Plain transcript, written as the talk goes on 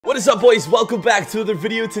What is up, boys? Welcome back to another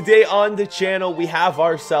video. Today on the channel, we have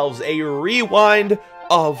ourselves a rewind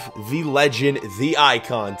of the legend, the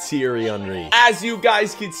icon, Thierry Henry. As you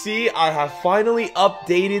guys can see, I have finally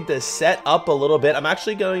updated the setup a little bit. I'm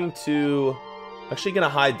actually going to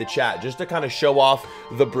hide the chat just to kind of show off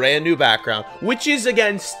the brand new background, which is,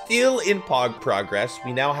 again, still in progress.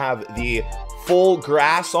 We now have the full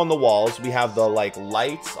grass on the walls. We have the, like,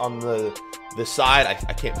 lights on the side.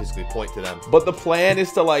 I can't physically point to them, but the plan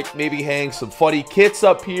is to, like, maybe hang some funny kits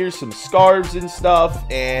up here, some scarves and stuff,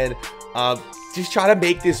 and just try to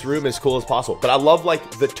make this room as cool as possible. But I love,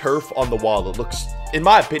 like, the turf on the wall. It looks, in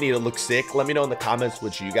my opinion, it looks sick. Let me know in the comments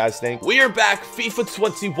what you guys think. We are back. FIFA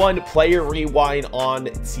 21 player rewind on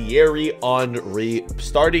Thierry Henry.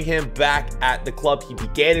 Starting him back at the club. He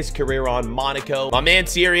began his career on Monaco. My man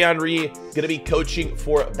Thierry Henry gonna be coaching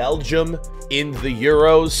for Belgium in the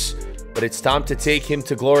Euros, but it's time to take him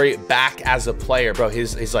to glory back as a player. Bro,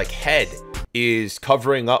 his like head is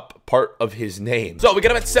covering up part of his name. So we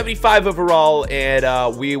got him at 75 overall,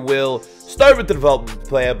 and we will start with the development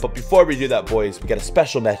plan. But before we do that, boys, we got a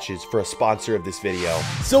special message for a sponsor of this video.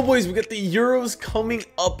 So, boys, we got the Euros coming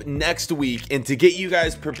up next week, and to get you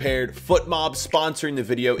guys prepared, FootMob sponsoring the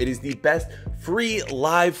video. It is the best free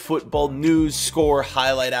live football news, score,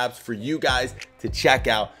 highlight apps for you guys to check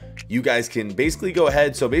out. You guys can basically go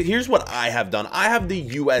ahead. So here's what I have done. I have the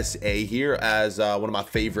USA here as one of my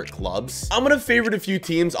favorite clubs. I'm gonna favorite a few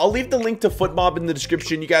teams. I'll leave the link to FootMob in the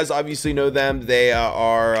description. You guys obviously know them. They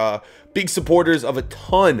are big supporters of a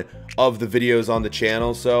ton of the videos on the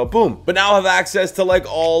channel, so boom. But now I have access to, like,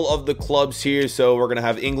 all of the clubs here. So we're gonna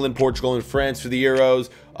have England, Portugal, and France for the Euros.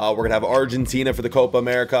 We're gonna have Argentina for the Copa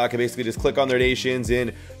America. I can basically just click on their nations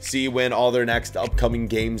and see when all their next upcoming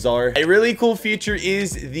games are. A really cool feature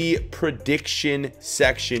is the prediction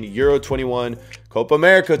section. Euro 21, Copa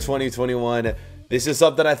America 2021. This is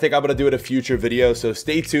something I think I'm going to do in a future video, so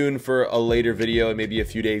stay tuned for a later video and maybe a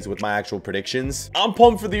few days with my actual predictions. I'm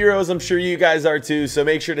pumped for the Euros. I'm sure you guys are too, so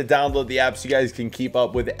make sure to download the app so you guys can keep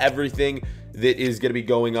up with everything that is going to be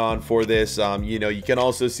going on for this. You know, you can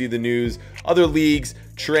also see the news, other leagues,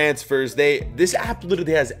 transfers. This app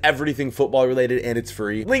literally has everything football related, and it's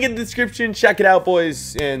free. Link in the description. Check it out,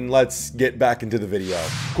 boys, and let's get back into the video.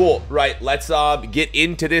 Cool. Right, let's get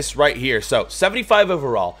into this right here. So 75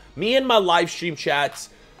 overall. Me and my live stream chats,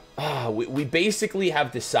 we basically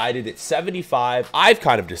have decided that 75, I've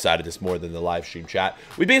kind of decided this more than the live stream chat.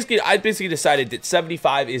 I basically decided that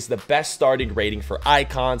 75 is the best starting rating for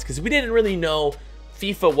icons, because we didn't really know.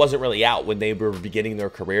 FIFA wasn't really out when they were beginning their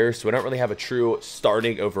career, so we don't really have a true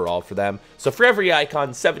starting overall for them. So for every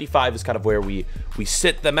icon, 75 is kind of where we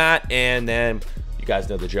sit them at, and then you guys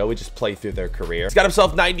know the drill. We just play through their career. He's got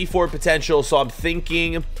himself 94 potential, so I'm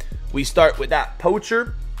thinking we start with that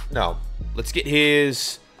poacher. No, let's get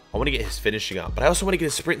his, I want to get his finishing up, but I also want to get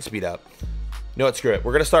his sprint speed up. No, it's screw it.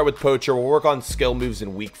 We're going to start with poacher. We'll work on skill moves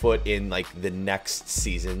and weak foot in, like, the next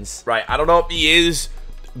seasons. Right, I don't know if he is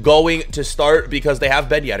going to start because they have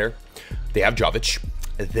Ben Yedder. They have Jovic.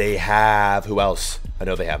 They have, who else? I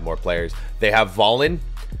know they have more players. They have Volin.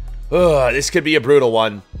 This could be a brutal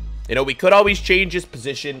one. You know, we could always change his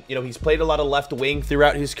position. You know, he's played a lot of left wing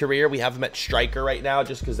throughout his career. We have him at striker right now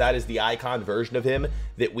just because that is the icon version of him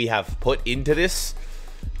that we have put into this.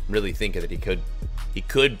 I'm really thinking that he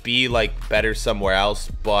could be, like, better somewhere else,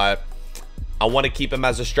 but I want to keep him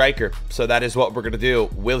as a striker. So that is what we're going to do.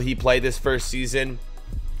 Will he play this first season?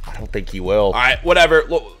 I don't think he will. All right, whatever.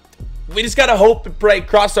 Look, we just got to hope and pray,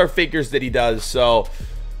 cross our fingers that he does. So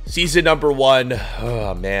season number 1,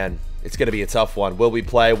 oh, man. It's going to be a tough one. Will we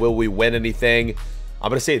play? Will we win anything? I'm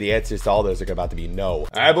going to say the answers to all those are about to be no. All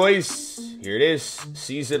right, boys. Here it is.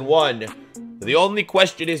 Season 1. The only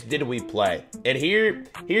question is, did we play? And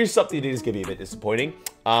here's something that is going to be a bit disappointing.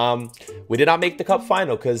 We did not make the cup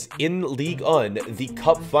final because in League 1, the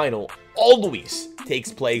cup final always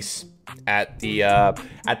takes place at the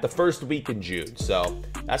first week in June. So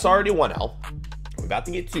that's already 1 L. We're about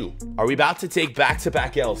to get 2. Are we about to take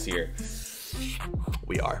back-to-back L's here?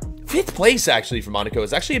 We are. 5th place, actually, for Monaco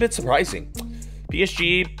is actually a bit surprising.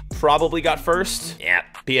 PSG probably got first. Yeah,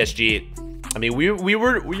 PSG. I mean, we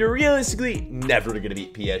were realistically never going to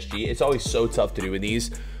beat PSG. It's always so tough to do in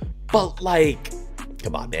these. But, like,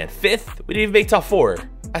 come on, man. 5th? We didn't even make top 4.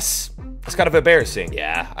 That's kind of embarrassing.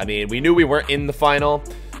 Yeah, I mean, we knew we weren't in the final.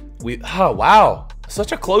 Oh, wow.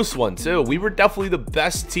 Such a close one, too. We were definitely the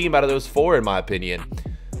best team out of those 4, in my opinion.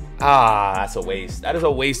 That's a waste. That is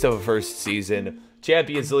a waste of a first season.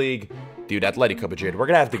 Champions League. Dude, Atletico Madrid. We're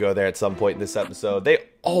going to have to go there at some point in this episode. They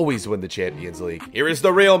always win the Champions League. Here is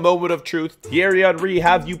the real moment of truth. Thierry Henry,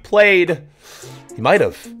 have you played? He might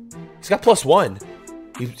have. He's got +1.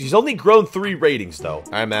 He's only grown 3 ratings, though.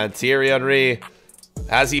 All right, man. Thierry Henry.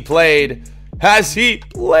 Has he played? Has he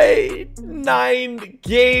played 9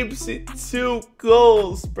 games and 2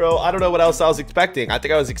 goals, bro? I don't know what else I was expecting. I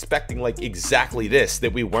think I was expecting, like, exactly this,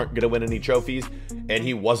 that we weren't going to win any trophies and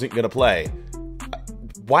he wasn't going to play.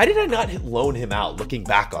 Why did I not loan him out looking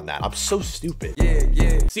back on that? I'm so stupid.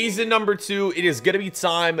 Yeah. Season number 2, it is going to be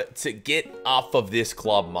time to get off of this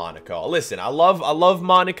club, Monaco. Listen, I love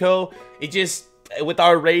Monaco. It just, with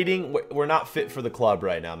our rating, we're not fit for the club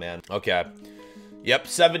right now, man. Okay. Yep,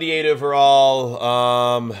 78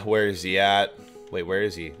 overall. Where is he at? Wait, where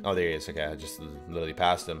is he? Oh, there he is. Okay, I just literally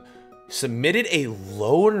passed him. Submitted a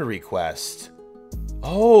loan request.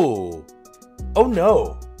 Oh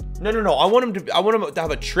no. No. I want him to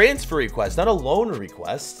have a transfer request, not a loan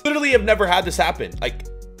request. Literally have never had this happen. Like,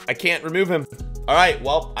 I can't remove him. All right,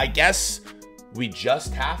 well, I guess we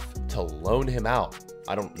just have to loan him out.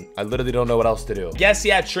 I literally don't know what else to do. Guess,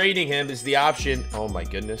 yeah, trading him is the option. Oh my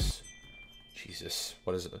goodness. Jesus,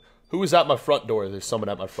 what is it? Who is at my front door? There's someone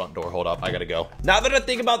at my front door. Hold up, I gotta go. Now that I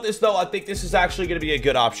think about this, though, I think this is actually gonna be a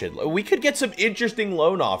good option. We could get some interesting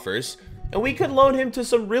loan offers, and we could loan him to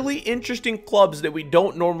some really interesting clubs that we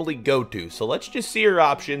don't normally go to. So let's just see our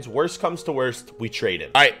options. Worst comes to worst, we trade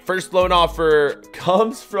him. All right, first loan offer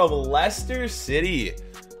comes from Leicester City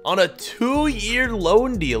on a 2-year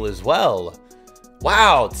loan deal as well.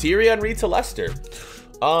 Wow, Thierry Henry to Leicester.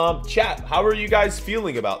 Chat, how are you guys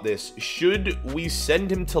feeling about this? Should we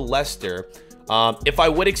send him to Leicester? If I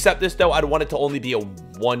would accept this, though, I'd want it to only be a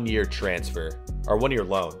 1-year transfer or 1-year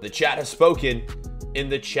loan. The chat has spoken,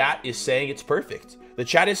 and the chat is saying it's perfect. The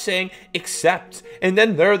chat is saying accept, and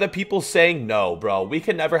then there are the people saying no, bro. We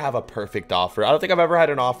can never have a perfect offer. I don't think I've ever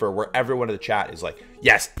had an offer where everyone in the chat is like,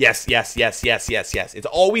 yes. It's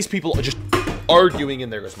always people just arguing,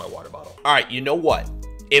 and there goes my water bottle. All right, you know what?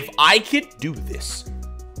 If I could do this,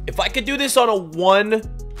 on a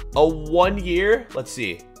 1 year, let's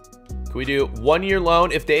see. Can we do 1-year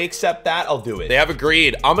loan? If they accept that, I'll do it. They have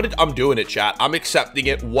agreed. I'm doing it, chat. I'm accepting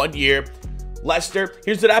it. 1 year. Leicester.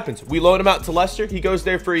 Here's what happens. We loan him out to Leicester. He goes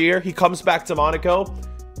there for a year. He comes back to Monaco,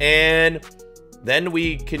 and then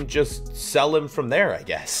we can just sell him from there, I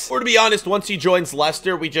guess. Or to be honest, once he joins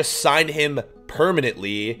Leicester, we just sign him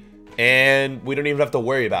permanently, and we don't even have to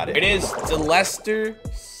worry about it. It is to Leicester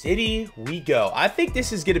City we go. I think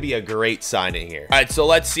this is going to be a great signing here. All right, so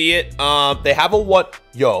let's see it. They have a what?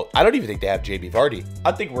 Yo, I don't even think they have JB Vardy.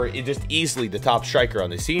 I think we're just easily the top striker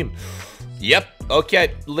on this team. Yep.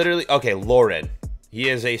 Okay, literally. Okay, Lauren. He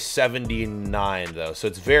is a 79, though, so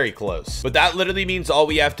it's very close. But that literally means all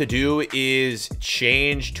we have to do is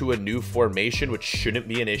change to a new formation, which shouldn't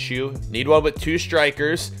be an issue. Need one with 2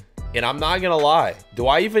 strikers. And I'm not gonna lie, do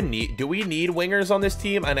we need wingers on this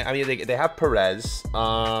team? I mean, they have Perez.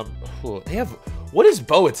 What is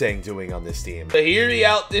Boateng doing on this team? So hear me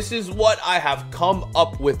out. This is what I have come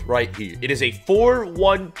up with right here. It is a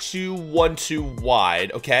 4-1-2-1-2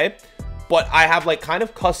 wide, okay? But I have like kind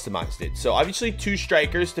of customized it. So obviously 2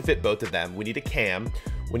 strikers to fit both of them. We need a cam.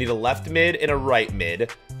 We need a left mid and a right mid.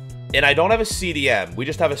 And I don't have a CDM. We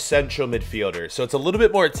just have a central midfielder. So it's a little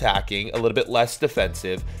bit more attacking, a little bit less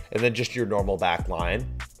defensive, and then just your normal back line.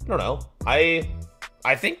 I don't know. I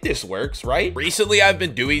think this works, right? Recently, I've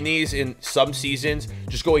been doing these in some seasons,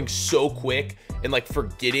 just going so quick and like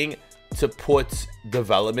forgetting to put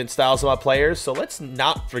development styles on my players. So let's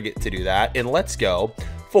not forget to do that. And let's go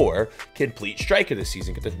for complete striker this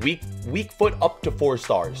season. Get this weak foot up to 4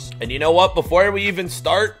 stars. And you know what? Before we even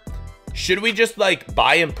start, should we just like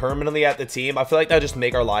buy him permanently at the team? I feel like that'll just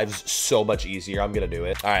make our lives so much easier. I'm gonna do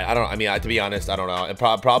it. All right, to be honest, I don't know. It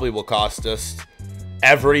probably will cost us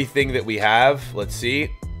everything that we have. Let's see.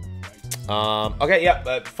 Okay,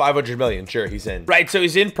 yeah, 500 million. Sure, he's in. Right, so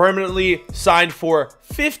he's in permanently, signed for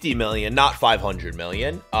 50 million, not 500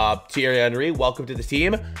 million. Thierry Henry, welcome to the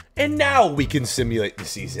team. And now we can simulate the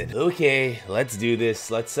season. Okay, let's do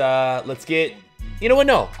this. Let's get. You know what?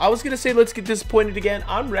 No, I was gonna say let's get disappointed again.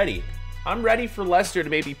 I'm ready. I'm ready for Leicester to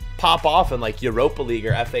maybe pop off in like Europa League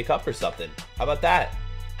or FA Cup or something. How about that?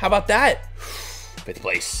 How about that? 5th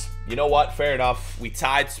place. You know what? Fair enough. We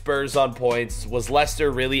tied Spurs on points. Was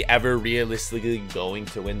Leicester really ever realistically going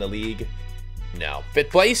to win the league? No.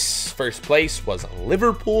 5th place. 1st place was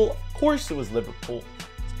Liverpool. Of course it was Liverpool.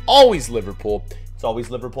 It's always Liverpool. It's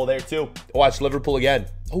always Liverpool there too. Watch Liverpool again.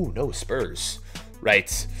 Oh no, Spurs.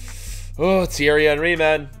 Right. Oh, Thierry Henry,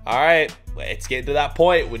 man. All right, let's get to that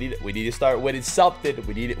point. We need to start winning something.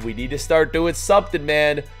 We need to start doing something,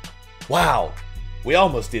 man. Wow, we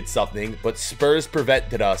almost did something, but Spurs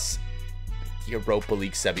prevented us. Europa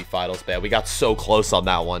League semifinals, man. We got so close on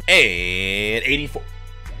that one. And 84.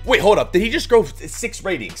 Wait, hold up. Did he just grow 6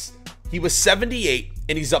 ratings? He was 78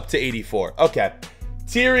 and he's up to 84. Okay.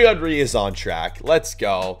 Thierry Henry is on track. Let's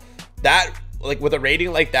go. That, like, with a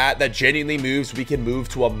rating like that, that genuinely moves, we can move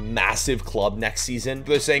to a massive club next season.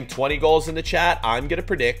 They're saying 20 goals in the chat. I'm going to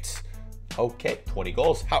predict. Okay, 20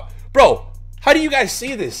 goals. How, bro, how do you guys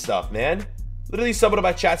see this stuff, man? Literally, someone in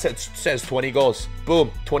my chat says 20 goals.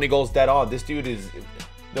 Boom, 20 goals dead on. This dude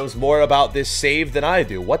knows more about this save than I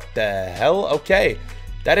do. What the hell? Okay.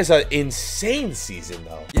 That is an insane season,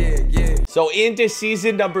 though. Yeah. So into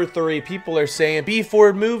season number 3, people are saying,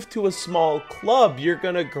 B4, move to a small club. You're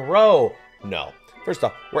going to grow. No. First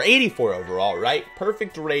off, we're 84 overall, right?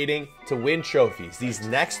 Perfect rating to win trophies. These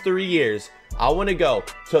next 3 years, I want to go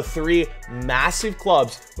to 3 massive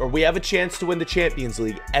clubs where we have a chance to win the Champions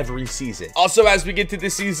League every season. Also, as we get to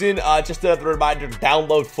this season, just another reminder to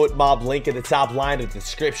download FootMob, link in the top line of the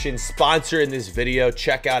description, sponsor in this video.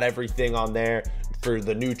 Check out everything on there for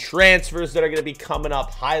the new transfers that are going to be coming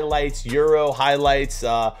up, highlights, Euro highlights.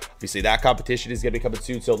 Obviously, that competition is going to be coming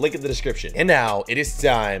soon, so link in the description. And now, it is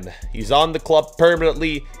time. He's on the club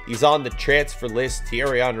permanently. He's on the transfer list.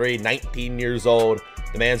 Thierry Henry, 19 years old.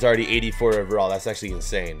 The man's already 84 overall. That's actually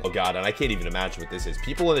insane. Oh, God, and I can't even imagine what this is.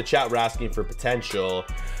 People in the chat were asking for potential.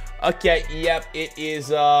 Okay, yep, it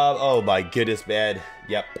is, oh, my goodness, man.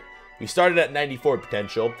 Yep. We started at 94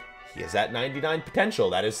 potential. He is at 99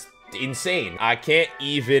 potential. That is insane. I can't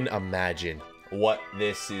even imagine what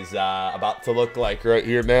this is about to look like right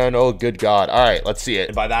here, man. Oh, good God. All right, let's see it.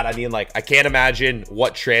 And by that, I mean, like, I can't imagine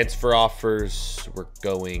what transfer offers we're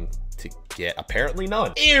going to get. Apparently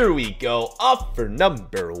none. Here we go. Up for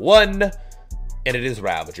number 1. And it is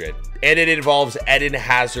Real Madrid. And it involves Eden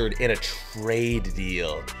Hazard in a trade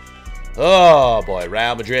deal. Oh, boy.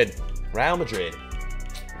 Real Madrid. Real Madrid.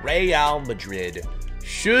 Real Madrid.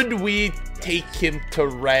 Should we take him to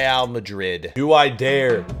Real Madrid? Do I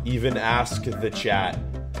dare even ask the chat?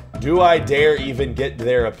 Do I dare even get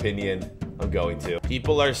their opinion? I'm going to.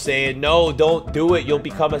 People are saying, no, don't do it. You'll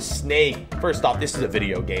become a snake. First off, this is a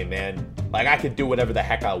video game, man. Like, I could do whatever the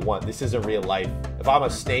heck I want. This isn't real life. If I'm a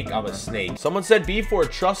snake, I'm a snake. Someone said B4,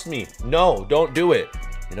 trust me. No, don't do it.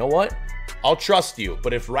 You know what? I'll trust you.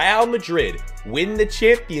 But if Real Madrid win the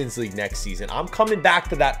Champions League next season, I'm coming back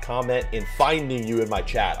to that comment and finding you in my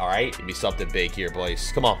chat, all right? Give me something big here,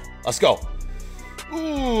 boys. Come on. Let's go.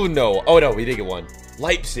 Ooh, no. Oh, no. We did get one.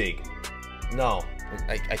 Leipzig. No.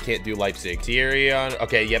 I can't do Leipzig. Thierry on.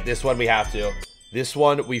 Okay, yep. This one we have to. This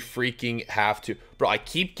one we freaking have to. Bro, I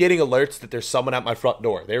keep getting alerts that there's someone at my front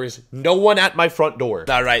door. There is no one at my front door.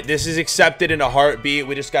 All right. This is accepted in a heartbeat.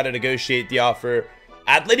 We just got to negotiate the offer.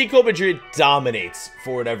 Atletico Madrid dominates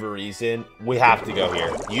for whatever reason. We have to go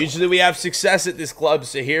here. Usually we have success at this club,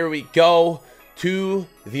 so here we go to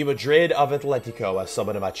the Madrid of Atletico, as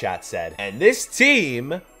someone in my chat said. And this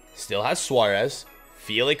team still has Suarez.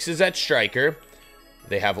 Felix is at striker.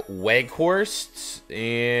 They have Weghorst,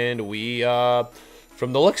 and we,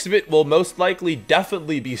 from the looks of it, will most likely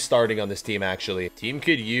definitely be starting on this team, actually. Team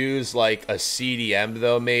could use, like, a CDM,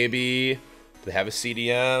 though, maybe. Do they have a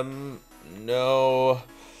CDM? No.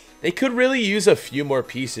 They could really use a few more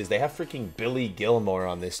pieces. They have freaking Billy Gilmore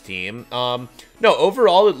on this team. No,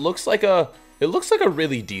 overall, it looks like a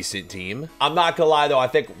really decent team. I'm not gonna lie, though. I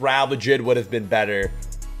think Real Madrid would have been better.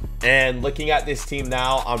 And looking at this team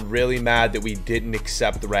now, I'm really mad that we didn't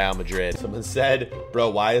accept Real Madrid. Someone said, bro,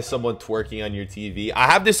 why is someone twerking on your TV? I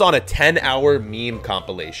have this on a 10-hour meme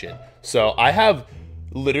compilation. So I have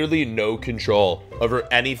literally no control over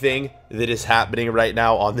anything that is happening right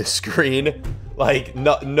now on the screen. Like,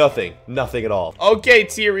 nothing at all. Okay,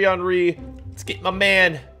 Thierry Henry, let's get my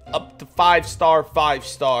man up to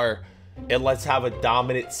 5-star. And let's have a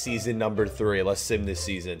dominant season number 3. Let's sim this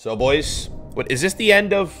season. So, boys, what is this the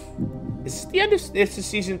end of? Is this the end of? This is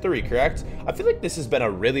season 3, correct? I feel like this has been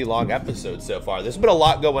a really long episode so far. There's been a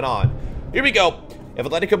lot going on. Here we go. If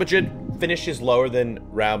Atletico Madrid finishes lower than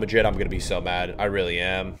Real Madrid, I'm gonna be so mad. I really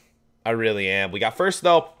am. We got first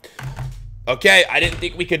though. Okay, I didn't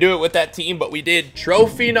think we could do it with that team, but we did.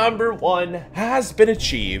 Trophy number 1 has been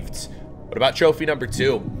achieved. What about trophy number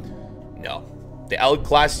 2? No. The El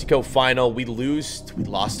Clasico final, we lost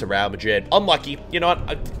to Real Madrid. Unlucky. You know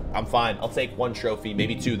what? I'm fine. I'll take 1 trophy,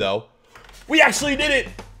 maybe 2 though. We actually did it.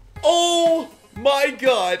 Oh my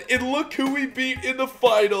God. And look who we beat in the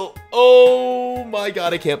final. Oh my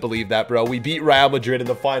God. I can't believe that, bro. We beat Real Madrid in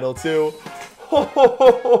the final too.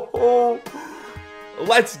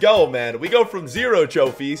 Let's go, man. We go from 0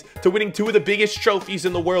 trophies to winning 2 of the biggest trophies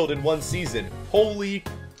in the world in 1 season. Holy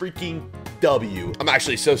freaking W. I'm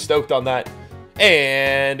actually so stoked on that.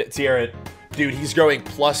 And Thierry Dude, he's growing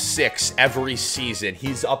 +6 every season.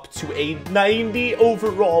 He's up to a 90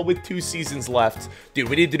 overall with 2 seasons left. Dude,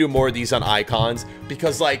 we need to do more of these on icons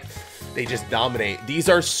because, like, they just dominate. These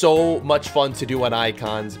are so much fun to do on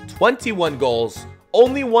icons. 21 goals,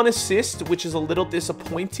 only 1 assist, which is a little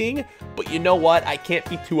disappointing. But you know what? I can't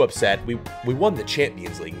be too upset. We won the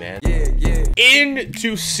Champions League, man. Yeah.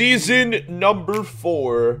 Into season number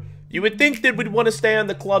 4. You would think that we'd want to stay on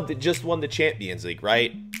the club that just won the Champions League,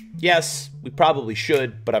 right? Yes, we probably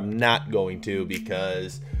should, but I'm not going to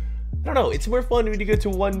because, I don't know, it's more fun when you go to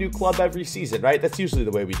one new club every season, right? That's usually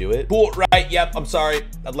the way we do it. Cool, right? Yep, I'm sorry.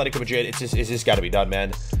 Atletico Madrid, it's just got to be done,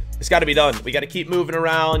 man. It's got to be done. We got to keep moving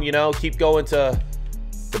around, you know, keep going to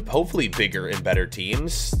hopefully bigger and better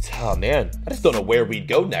teams. Oh, man, I just don't know where we'd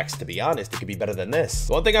go next, to be honest. It could be better than this.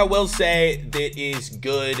 One thing I will say that is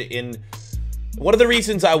good in... One of the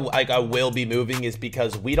reasons I will be moving is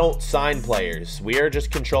because we don't sign players. We are just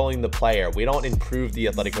controlling the player. We don't improve the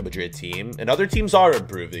Atletico Madrid team, and other teams are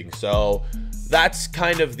improving. So that's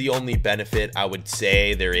kind of the only benefit I would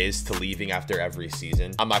say there is to leaving after every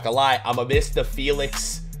season. I'm not gonna lie, I'm gonna miss the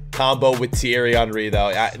Felix combo with Thierry Henry,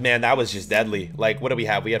 though. Man, that was just deadly. Like, what do we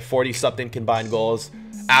have? We had 40-something combined goals.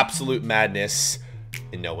 Absolute madness.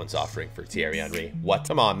 And no one's offering for Thierry Henry. What?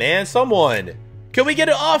 Come on, man. Someone. Can we get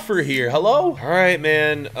an offer here? Hello? All right,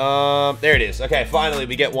 man. There it is. Okay, finally,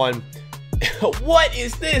 we get one. What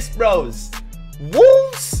is this, bros?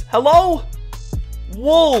 Wolves? Hello?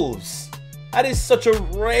 Wolves. That is such a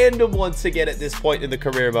random one to get at this point in the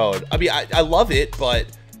career mode. I mean, I love it, but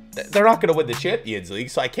they're not going to win the Champions League,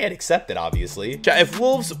 so I can't accept it, obviously. If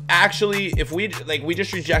Wolves actually, if we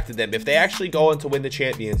just rejected them, if they actually go on to win the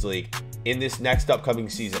Champions League in this next upcoming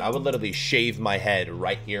season, I would literally shave my head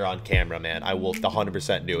right here on camera, man. I will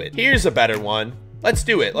 100% do it. Here's a better one. Let's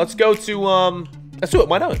do it. Let's go to, let's do it.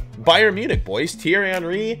 Why not? Bayern Munich, boys. Thierry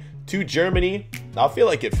Henry to Germany. I feel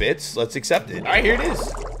like it fits. Let's accept it. All right, here it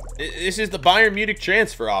is. This is the Bayern Munich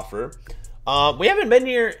transfer offer. We haven't been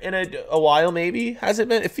here in a while, maybe. Has it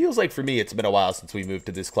been? It feels like for me, it's been a while since we moved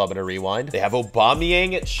to this club in a rewind. They have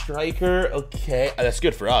Aubameyang at striker. Okay, that's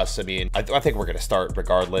good for us. I mean, I think we're going to start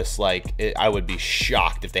regardless. Like, I would be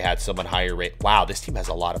shocked if they had someone higher rate. Wow, this team has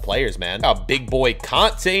a lot of players, man. Got big boy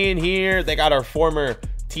Conte in here. They got our former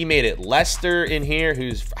teammate at Leicester in here,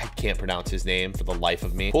 I can't pronounce his name for the life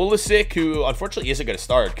of me. Pulisic, who unfortunately isn't going to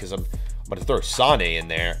start because I'm going to throw Sané in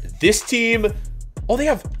there. This team, oh, they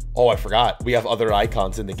have... Oh, I forgot. We have other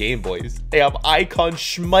icons in the game, boys. They have icon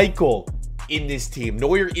Schmeichel in this team.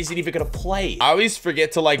 Neuer isn't even going to play. I always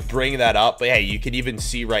forget to, like, bring that up. But, hey, you can even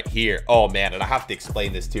see right here. Oh, man, and I have to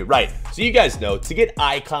explain this, too. Right. So, you guys know, to get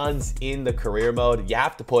icons in the career mode, you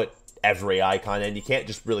have to put every icon in. You can't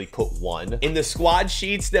just really put one. In the squad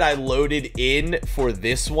sheets that I loaded in for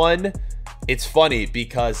this one, it's funny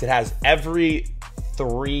because it has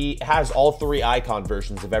all 3 icon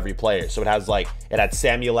versions of every player. So it has like, it had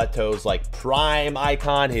Samuel Eto'o's like prime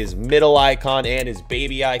icon, his middle icon, and his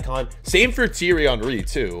baby icon. Same for Thierry Henry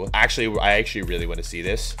too. Actually, I actually really want to see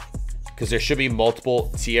this because there should be multiple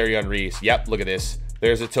Thierry Henrys. Yep, look at this.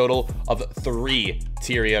 There's a total of 3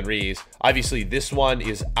 Thierry Henrys. Obviously, this one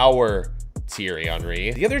is our Thierry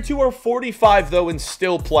Henry. The other 2 are 45 though and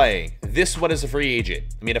still playing. This one is a free agent.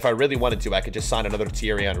 I mean, if I really wanted to, I could just sign another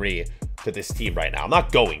Thierry Henry to this team right now. I'm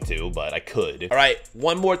not going to, but I could. All right,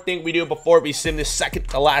 one more thing we do before we sim this second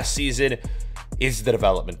to last season is the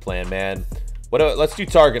development plan, man. Let's do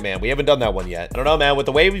target man. We haven't done that one yet. I don't know, man. With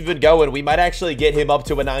the way we've been going, we might actually get him up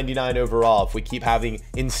to a 99 overall if we keep having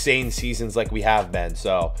insane seasons like we have been.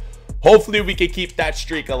 So hopefully we can keep that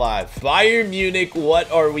streak alive. Bayern Munich, what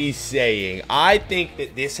are we saying? I think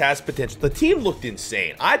that this has potential. The team looked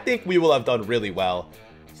insane. I think we will have done really well.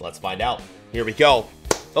 So let's find out. Here we go.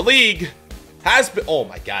 The league has been... Oh,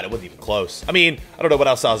 my God. It wasn't even close. I mean, I don't know what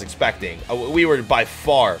else I was expecting. We were by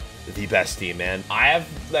far the best team, man. I have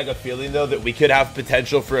like a feeling, though, that we could have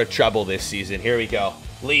potential for a treble this season. Here we go.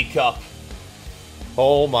 League Cup.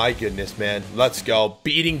 Oh, my goodness, man. Let's go.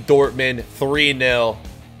 Beating Dortmund 3-0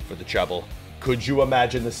 for the treble. Could you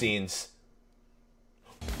imagine the scenes?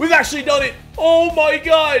 We've actually done it. Oh, my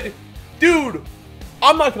God. Dude,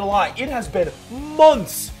 I'm not going to lie. It has been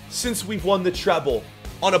months since we've won the treble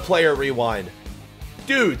on a player rewind.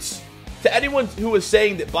 Dudes, to anyone who was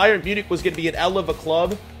saying that Bayern Munich was going to be an L of a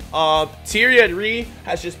club, Thierry Henry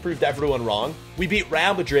has just proved everyone wrong. We beat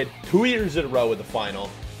Real Madrid 2 years in a row in the final.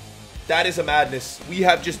 That is a madness. We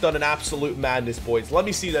have just done an absolute madness, boys. Let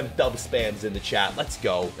me see them dub spams in the chat. Let's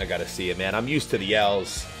go. I got to see it, man. I'm used to the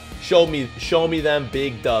L's. Show me them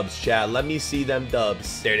big dubs, chat. Let me see them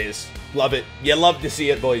dubs. There it is. Love it. You love to see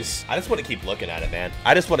it, boys. I just want to keep looking at it, man.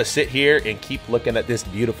 I just want to sit here and keep looking at this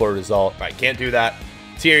beautiful result. All right, can't do that.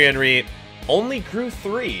 Thierry Henry only grew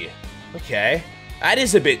 3. Okay. That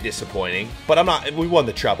is a bit disappointing, but I'm not. We won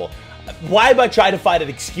the treble. Why am I trying to find an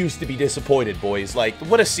excuse to be disappointed, boys? Like,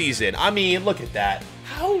 what a season. I mean, look at that.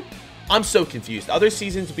 How? I'm so confused. Other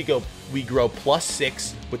seasons, we grow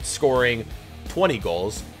 +6 with scoring 20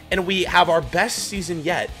 goals, and we have our best season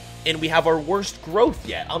yet, and we have our worst growth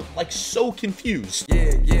yet. I'm like so confused.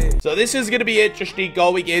 Yeah. So this is gonna be interesting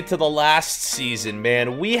going into the last season,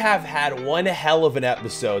 man. We have had one hell of an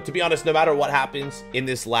episode. To be honest, no matter what happens in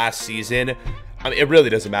this last season, I mean, it really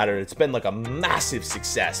doesn't matter. It's been like a massive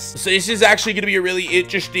success. So this is actually going to be a really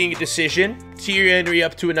interesting decision. Thierry Henry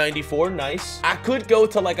up to a 94. Nice. I could go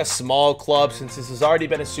to like a small club since this has already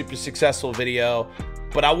been a super successful video.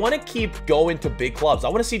 But I want to keep going to big clubs. I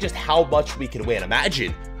want to see just how much we can win.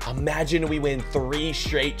 Imagine we win 3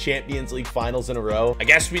 straight Champions League finals in a row. I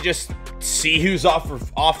guess we just see who's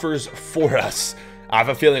offers for us. I have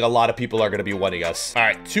a feeling a lot of people are going to be wanting us. All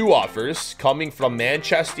right, 2 offers coming from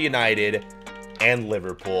Manchester United and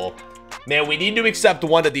Liverpool. Man, we need to accept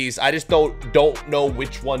one of these. I just don't know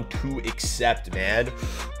which one to accept, man.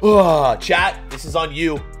 Ugh, chat, this is on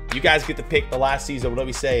you. You guys get to pick the last season. What are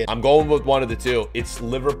we saying? I'm going with one of the 2. It's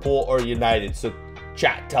Liverpool or United. So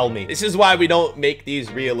chat, tell me. This is why we don't make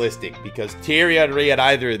these realistic, because Thierry Henry at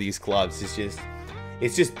either of these clubs is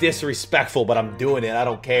just disrespectful, but I'm doing it. I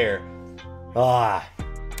don't care. I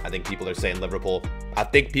think people are saying Liverpool.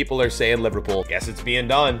 Guess it's being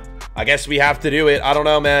done. I guess we have to do it. I don't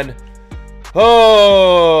know, man.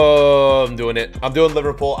 Oh, I'm doing it. I'm doing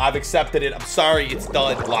Liverpool. I've accepted it. I'm sorry. It's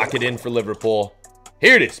done. Lock it in for Liverpool.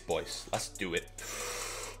 Here it is, boys. Let's do it.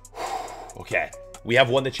 Okay. We have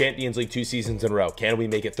won the Champions League 2 seasons in a row. Can we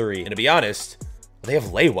make it 3? And to be honest, they have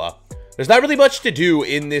Lewa. There's not really much to do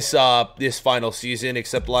in this this final season,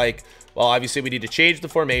 except like, well, obviously we need to change the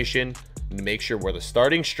formation to make sure we're the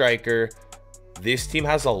starting striker. This team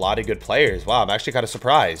has a lot of good players. Wow, I'm actually kind of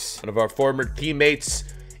surprised. One of our former teammates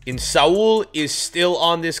in Saul is still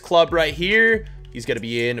on this club right here. He's going to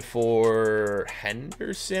be in for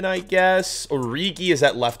Henderson, I guess. Origi is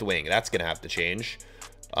at left wing. That's going to have to change.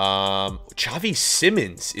 Xavi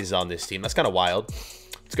Simons is on this team. That's kind of wild.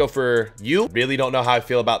 Let's go for you. Really don't know how I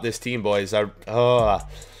feel about this team, boys. I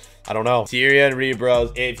don't know. Thierry Henry,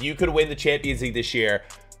 bros. If you could win the Champions League this year,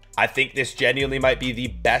 I think this genuinely might be the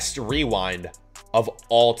best rewind of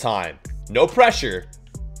all time. No pressure.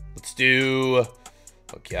 Let's do,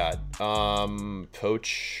 oh god,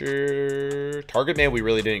 poacher, target man. We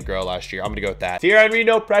really didn't grow last year. I'm gonna go with that. Thierry Henry,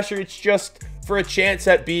 no pressure. It's just for a chance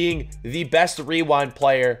at being the best rewind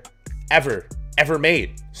player ever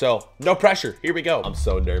made. So no pressure. Here we go. I'm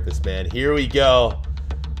so nervous, man. Here we go.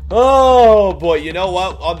 Oh boy, you know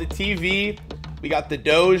what? On the TV, we got the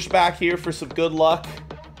Doge back here for some good luck.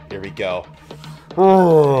 Here we go.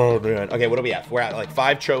 Oh, man. Okay, what do we have? We're at like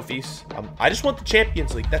 5 trophies. I just want the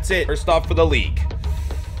Champions League. That's it. First off for the league.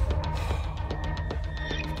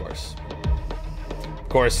 Of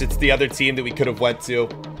course, it's the other team that we could have went to.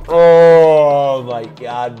 Oh, my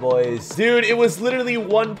God, boys. Dude, it was literally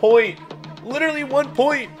 1 point. Literally 1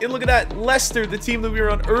 point. And look at that. Leicester, the team that we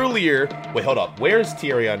were on earlier. Wait, hold up. Where's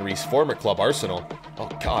Thierry Henry's former club, Arsenal? Oh,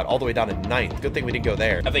 God, all the way down to 9th. Good thing we didn't go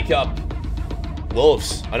there. FA Cup.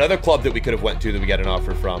 Wolves, another club that we could have went to that we got an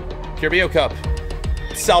offer from. Carabao Cup.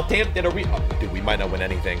 Southampton, are we? Oh, dude, we might not win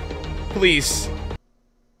anything. Please.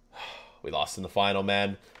 We lost in the final,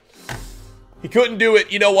 man. He couldn't do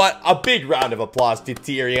it. You know what? A big round of applause to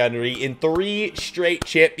Thierry Henry in 3 straight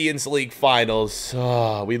Champions League finals.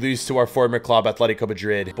 Oh, we lose to our former club, Atletico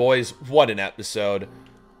Madrid. Boys, what an episode.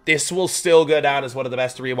 This will still go down as one of the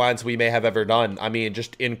best rewinds we may have ever done. I mean,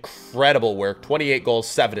 just incredible work. 28 goals,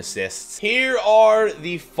 7 assists. Here are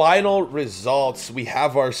the final results. We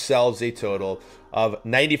have ourselves a total of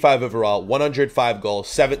 95 overall, 105 goals,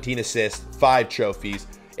 17 assists, 5 trophies.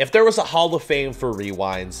 If there was a Hall of Fame for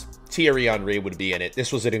rewinds, Thierry Henry would be in it.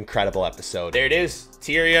 This was an incredible episode. There it is.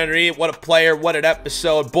 Thierry Henry, what a player, what an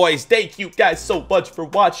episode. Boys, thank you guys so much for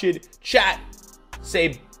watching. Chat,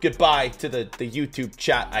 say goodbye to the YouTube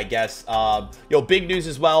chat, I guess. Yo, big news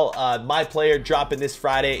as well. My player dropping this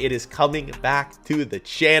Friday. It is coming back to the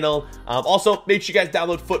channel. Also, make sure you guys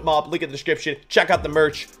download FootMob. Link in the description. Check out the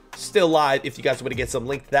merch. Still live. If you guys want to get some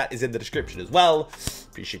link to that, is in the description as well.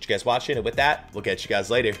 Appreciate you guys watching. And with that, we'll catch you guys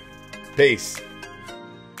later. Peace.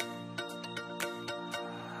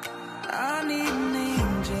 I need